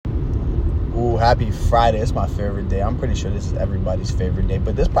Ooh, happy Friday. It's my favorite day. I'm pretty sure this is everybody's favorite day.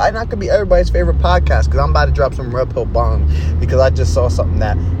 But this probably not going to be everybody's favorite podcast because I'm about to drop some Red Pill bombs because I just saw something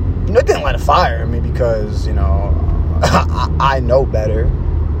that, it didn't light a fire in me because, I know better.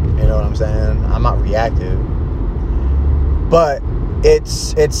 You know what I'm saying? I'm not reactive. But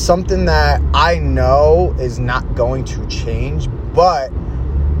it's something that I know is not going to change. But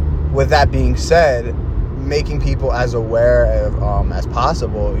with that being said, making people as aware of as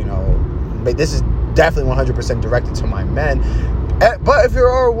possible, but this is definitely 100% directed to my men. But if you're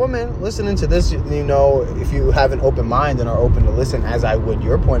a woman listening to this, if you have an open mind and are open to listen as I would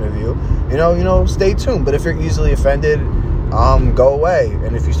your point of view, stay tuned. But if you're easily offended, go away.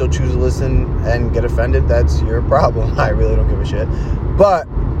 And if you still choose to listen and get offended, that's your problem. I really don't give a shit. But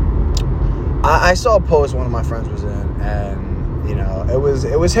I saw a post one of my friends was in, and it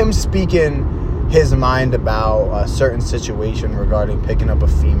was him speaking his mind about a certain situation regarding picking up a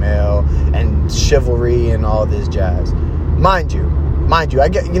female and chivalry and all this jazz. Mind you, I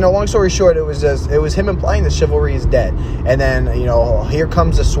get, long story short, it was him implying that chivalry is dead. And then, here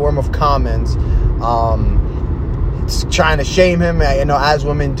comes a swarm of comments, trying to shame him, as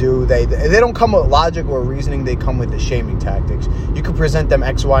women do. They don't come with logic or reasoning, they come with the shaming tactics. You can present them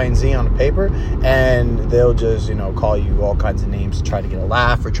X, Y, and Z on a paper, and they'll just, call you all kinds of names to try to get a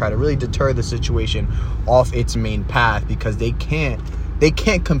laugh or try to really deter the situation off its main path because they can't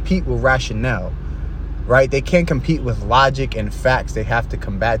compete with rationale, right? They can't compete with logic and facts. They have to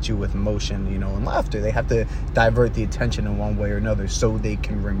combat you with emotion, and laughter. They have to divert the attention in one way or another so they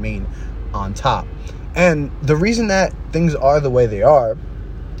can remain on top. And the reason that things are the way they are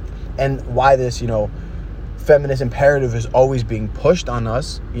and why this, feminist imperative is always being pushed on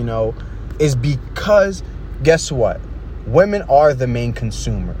us, is because, guess what? Women are the main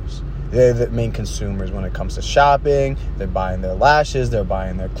consumers. They're the main consumers when it comes to shopping. They're buying their lashes. They're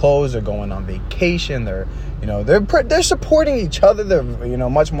buying their clothes. They're going on vacation. They're supporting each other. They're,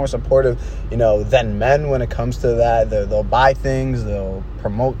 much more supportive, than men when it comes to that. They'll buy things. They'll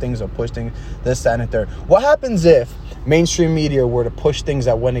promote things. They'll push things. This, that, and the third. What happens if mainstream media were to push things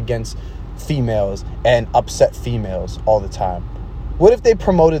that went against females and upset females all the time? What if they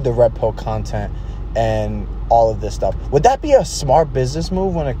promoted the Red Pill content and all of this stuff? Would that be a smart business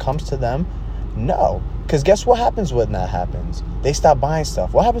move when it comes to them? No. Because guess what happens when that happens? They stop buying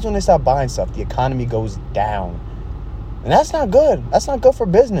stuff. What happens when they stop buying stuff? The economy goes down. And that's not good. That's not good for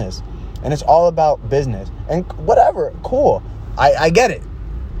business. And it's all about business. And whatever, cool. I get it.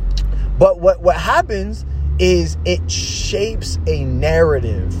 But what happens is it shapes a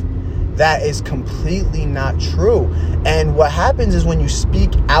narrative that is completely not true. And what happens is when you speak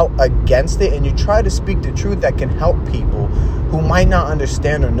out against it and you try to speak the truth that can help people who might not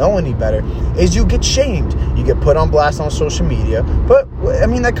understand or know any better, is you get shamed. You get put on blast on social media. But,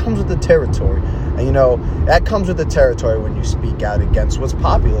 that comes with the territory. And, that comes with the territory when you speak out against what's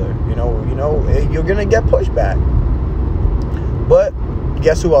popular. You're going to get pushback. But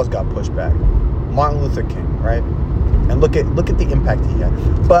guess who else got pushed back? Martin Luther King, right? And look at the impact he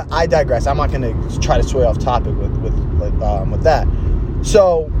had. But I digress. I'm not going to try to sway off topic with that.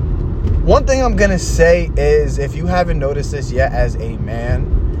 So one thing I'm going to say is, if you haven't noticed this yet as a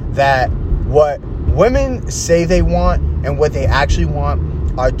man, that what women say they want and what they actually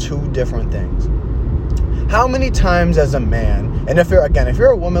want are two different things. How many times as a man, and if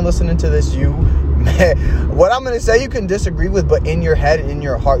you're a woman listening to this, what I'm going to say you can disagree with, but in your head, in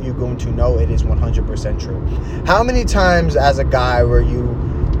your heart, you're going to know it is 100% true. How many times as a guy were you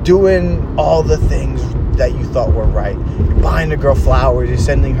doing all the things that you thought were right? You're buying the girl flowers, you're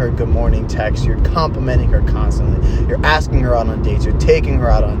sending her good morning texts, you're complimenting her constantly, you're asking her out on dates, you're taking her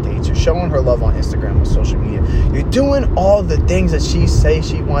out on dates, you're showing her love on Instagram and social media. You're doing all the things that she says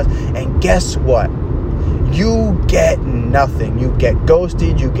she wants, and guess what? You get nothing. You get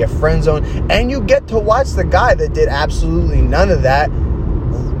ghosted, you get friend zoned, and you get to watch the guy that did absolutely none of that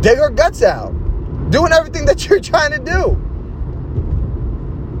dig her guts out, doing everything that you're trying to do.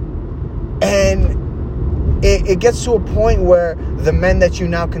 And it gets to a point where the men that you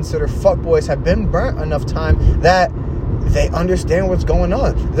now consider fuckboys have been burnt enough time that they understand what's going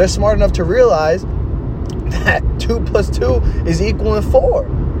on. They're smart enough to realize that 2 + 2 is equal to 4,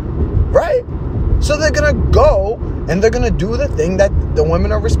 right? So they're going to go and they're going to do the thing that the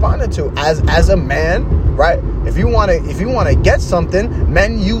women are responding to. As a man, right? If you want to get something,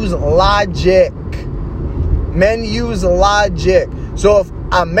 men use logic. Men use logic. So if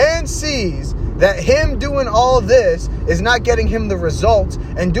a man sees that him doing all this is not getting him the results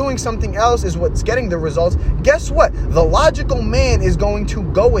and doing something else is what's getting the results, guess what? The logical man is going to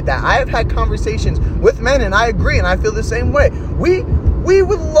go with that. I have had conversations with men and I agree and I feel the same way. We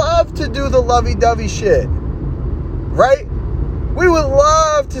would love to do the lovey-dovey shit, right? We would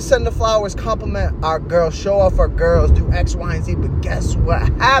love to send the flowers, compliment our girls, show off our girls, do X, Y, and Z. But guess what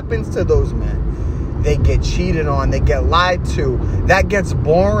happens to those men? They get cheated on. They get lied to. That gets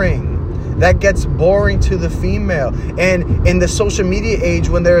boring. That gets boring to the female. And in the social media age,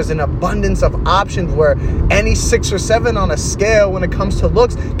 when there is an abundance of options where any 6 or 7 on a scale when it comes to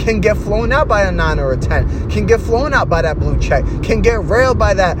looks can get flown out by a 9 or a 10, can get flown out by that blue check, can get railed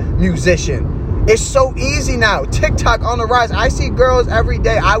by that musician. It's so easy now. TikTok on the rise. I see girls every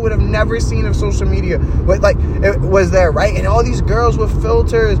day I would have never seen if social media it was there, right? And all these girls with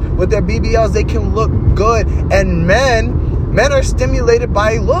filters, with their BBLs, they can look good. And men are stimulated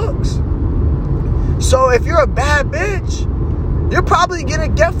by looks. So if you're a bad bitch, you're probably gonna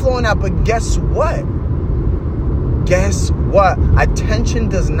get flown out. But guess what? Attention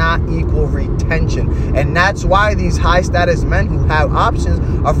does not equal retention. And that's why these high status men who have options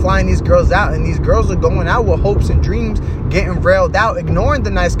are flying these girls out. And these girls are going out with hopes and dreams, getting railed out, ignoring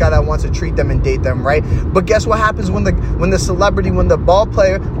the nice guy that wants to treat them and date them, right? But guess what happens when the celebrity, when the ball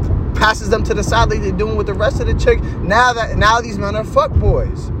player passes them to the side like they're doing with the rest of the chicks? Now these men are fuck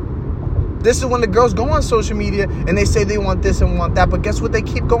boys. This is when the girls go on social media and they say they want this and want that. But guess what they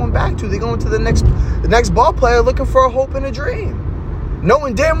keep going back to? They go into the next ball player looking for a hope and a dream,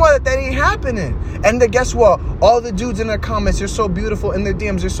 knowing damn well that ain't happening. And then guess what? All the dudes in their comments, you're so beautiful. In their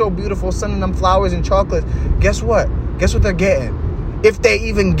DMs, you're so beautiful, sending them flowers and chocolates. Guess what? Guess what they're getting? If they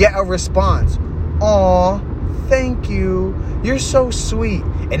even get a response. Aw, thank you. You're so sweet.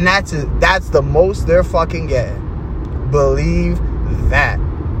 And that's the most they're fucking getting. Believe that.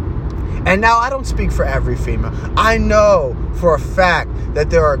 And now I don't speak for every female. I know for a fact that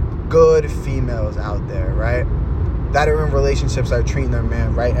there are good females out there, right? That are in relationships that are treating their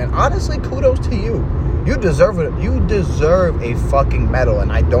man right. And honestly, kudos to you. You deserve it. You deserve a fucking medal.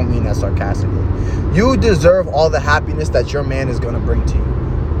 And I don't mean that sarcastically. You deserve all the happiness that your man is going to bring to you.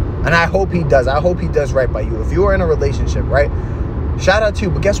 And I hope he does. I hope he does right by you. If you are in a relationship, right? Shout out to you.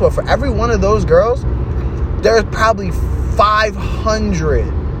 But guess what? For every one of those girls, there's probably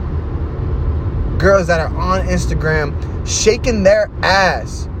 500 girls that are on Instagram shaking their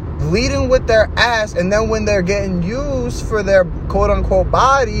ass, leading with their ass, and then when they're getting used for their quote-unquote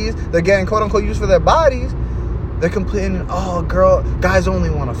bodies, they're complaining, oh, guys only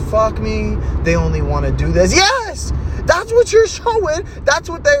want to fuck me, they only want to do this. Yes! That's what you're showing. That's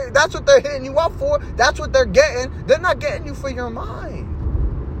what they're hitting you up for. That's what they're getting. They're not getting you for your mind,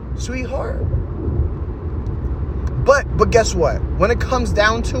 sweetheart. But guess what? When it comes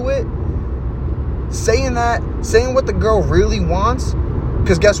down to it, saying what the girl really wants,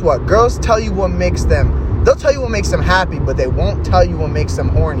 because guess what? Girls tell you what makes them, they'll tell you what makes them happy, but they won't tell you what makes them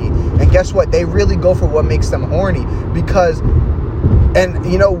horny. And guess what? They really go for what makes them horny, because, and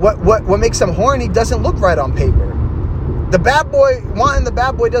you know, what makes them horny doesn't look right on paper. Wanting the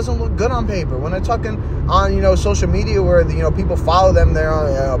bad boy doesn't look good on paper. When they're talking on, social media where, people follow them, their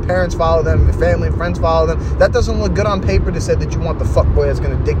parents follow them, family and friends follow them, that doesn't look good on paper to say that you want the fuck boy that's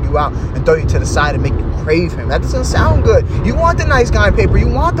going to dig you out and throw you to the side and make you crave him. That doesn't sound good. You want the nice guy on paper. You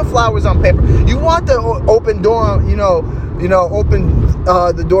want the flowers on paper. You want the open door, open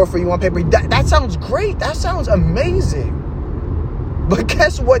the door for you on paper. That sounds great. That sounds amazing. But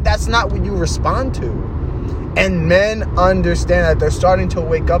guess what? That's not what you respond to. And men understand that. They're starting to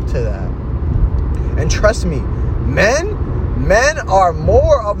wake up to that. And trust me, men are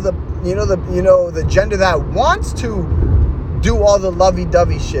more of the gender that wants to do all the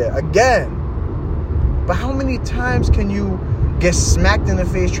lovey-dovey shit again. But how many times can you get smacked in the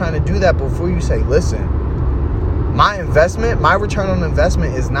face trying to do that before you say, listen, my return on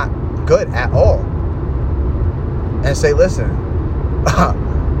investment is not good at all. And say, listen,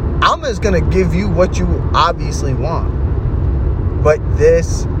 I'm just going to give you what you obviously want. But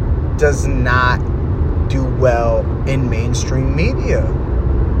this does not do well in mainstream media.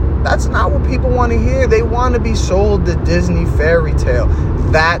 That's not what people want to hear. They want to be sold the Disney fairy tale.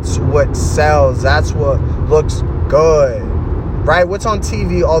 That's what sells. That's what looks good. Right? What's on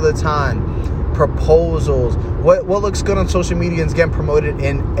TV all the time? Proposals. What looks good on social media is getting promoted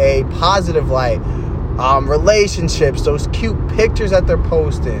in a positive light. Relationships, those cute pictures that they're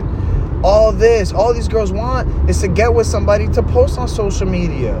posting, all these girls want is to get with somebody to post on social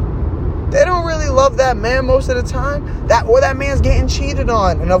media. They don't really love that man most of the time, that man's getting cheated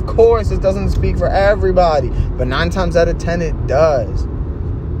on. And of course, it doesn't speak for everybody, but 9 times out of 10 it does.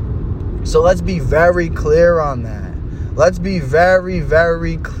 So let's be very clear on that. Let's be very,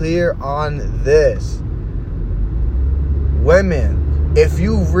 very clear on this. Women, if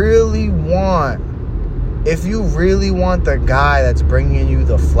you really want if you really want the guy that's bringing you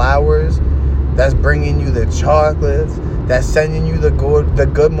the flowers, that's bringing you the chocolates, that's sending you the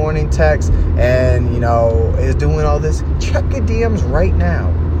good morning text, and, you know, is doing all this, check your DMs right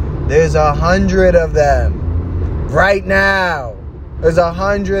now. There's 100 of them right now. There's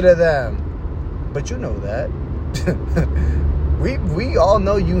 100 of them. But you know that. we all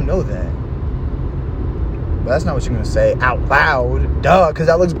know you know that. But that's not what you're gonna say out loud, duh, because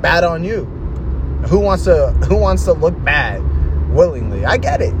that looks bad on you. Who wants to look bad willingly? I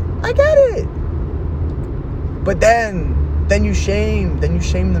get it. But then you shame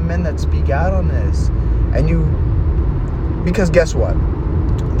the men that speak out on this, because guess what?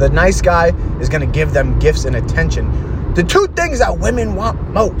 The nice guy is gonna give them gifts and attention. The two things that women want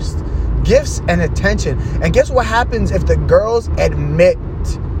most: gifts and attention. And guess what happens if the girls admit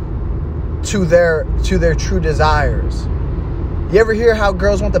to their true desires? You ever hear how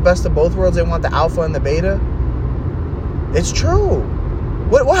girls want the best of both worlds? They want the alpha and the beta. It's true.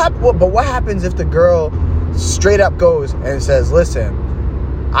 What happens if the girl straight up goes and says, listen,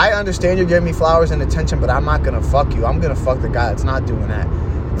 I understand you're giving me flowers and attention, but I'm not gonna fuck you. I'm gonna fuck the guy that's not doing that.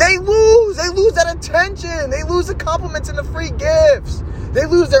 They lose that attention. They lose the compliments and the free gifts. They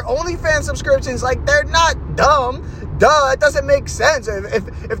lose their OnlyFans subscriptions. Like, they're not dumb. Duh, it doesn't make sense.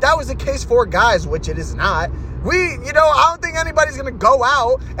 If that was the case for guys, which it is not, I don't think anybody's going to go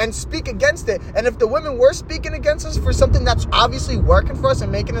out and speak against it. And if the women were speaking against us for something that's obviously working for us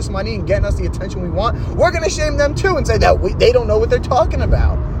and making us money and getting us the attention we want, we're going to shame them too and say that they don't know what they're talking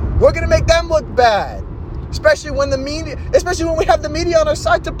about. We're going to make them look bad. Especially when we have the media on our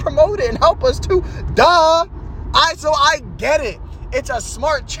side to promote it and help us too. Duh. So I get it. It's a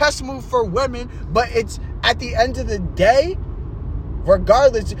smart chess move for women, but it's at the end of the day,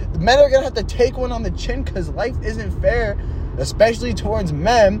 regardless, men are going to have to take one on the chin because life isn't fair, especially towards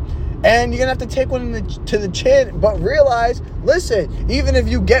men. And you're going to have to take one to the chin, but realize, listen, even if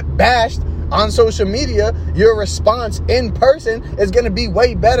you get bashed on social media, your response in person is going to be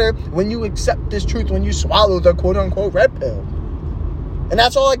way better when you accept this truth, when you swallow the quote-unquote red pill. And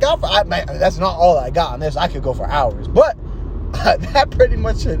that's all I got that's not all I got on this. I could go for hours, but that pretty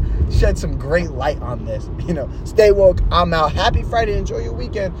much should shed some great light on this. Stay woke. I'm out. Happy Friday. Enjoy your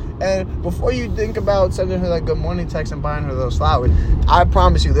weekend. And before you think about sending her that good morning text and buying her those flowers, I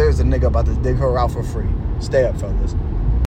promise you there's a nigga about to dig her out for free. Stay up, fellas.